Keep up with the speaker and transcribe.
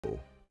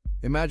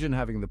Imagine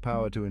having the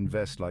power to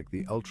invest like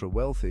the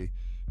ultra-wealthy,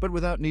 but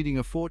without needing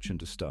a fortune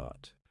to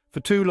start.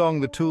 For too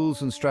long, the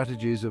tools and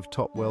strategies of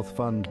top wealth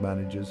fund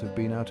managers have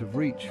been out of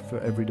reach for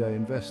everyday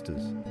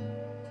investors.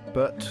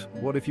 But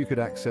what if you could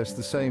access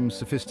the same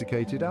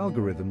sophisticated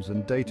algorithms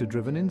and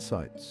data-driven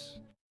insights?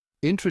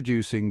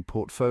 Introducing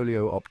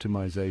Portfolio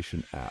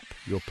Optimization app,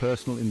 your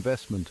personal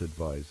investment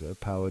advisor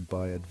powered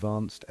by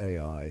advanced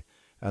AI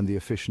and the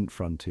efficient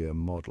frontier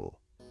model.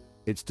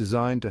 It's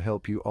designed to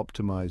help you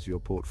optimize your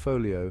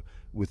portfolio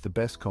with the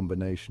best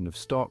combination of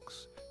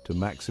stocks to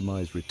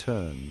maximize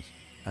returns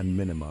and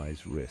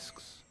minimize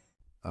risks.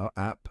 Our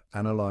app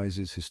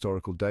analyzes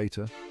historical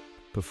data,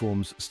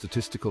 performs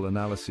statistical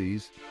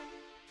analyses,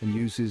 and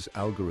uses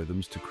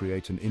algorithms to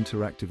create an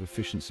interactive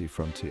efficiency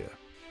frontier.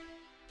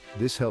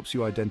 This helps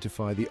you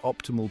identify the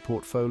optimal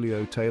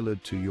portfolio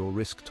tailored to your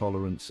risk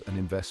tolerance and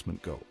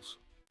investment goals.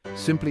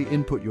 Simply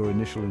input your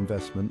initial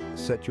investment,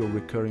 set your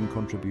recurring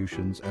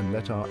contributions, and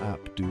let our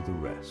app do the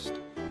rest.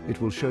 It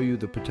will show you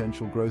the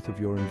potential growth of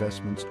your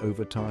investments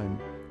over time,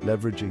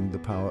 leveraging the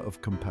power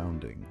of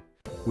compounding.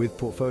 With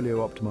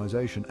Portfolio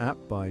Optimization app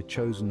by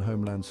Chosen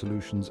Homeland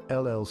Solutions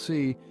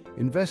LLC,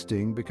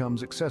 investing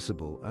becomes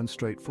accessible and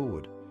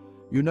straightforward.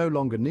 You no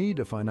longer need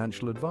a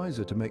financial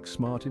advisor to make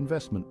smart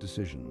investment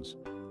decisions.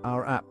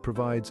 Our app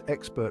provides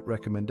expert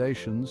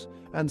recommendations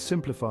and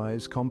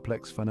simplifies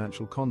complex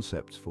financial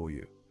concepts for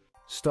you.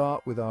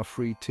 Start with our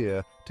free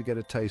tier to get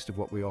a taste of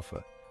what we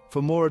offer.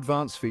 For more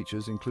advanced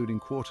features, including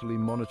quarterly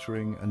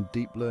monitoring and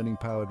deep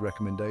learning-powered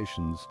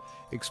recommendations,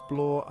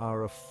 explore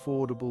our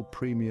affordable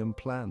premium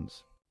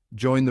plans.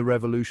 Join the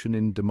revolution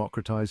in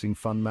democratizing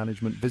fund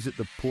management. Visit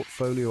the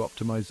Portfolio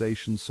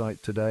Optimization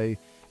site today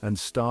and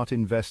start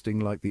investing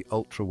like the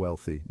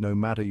ultra-wealthy, no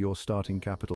matter your starting capital.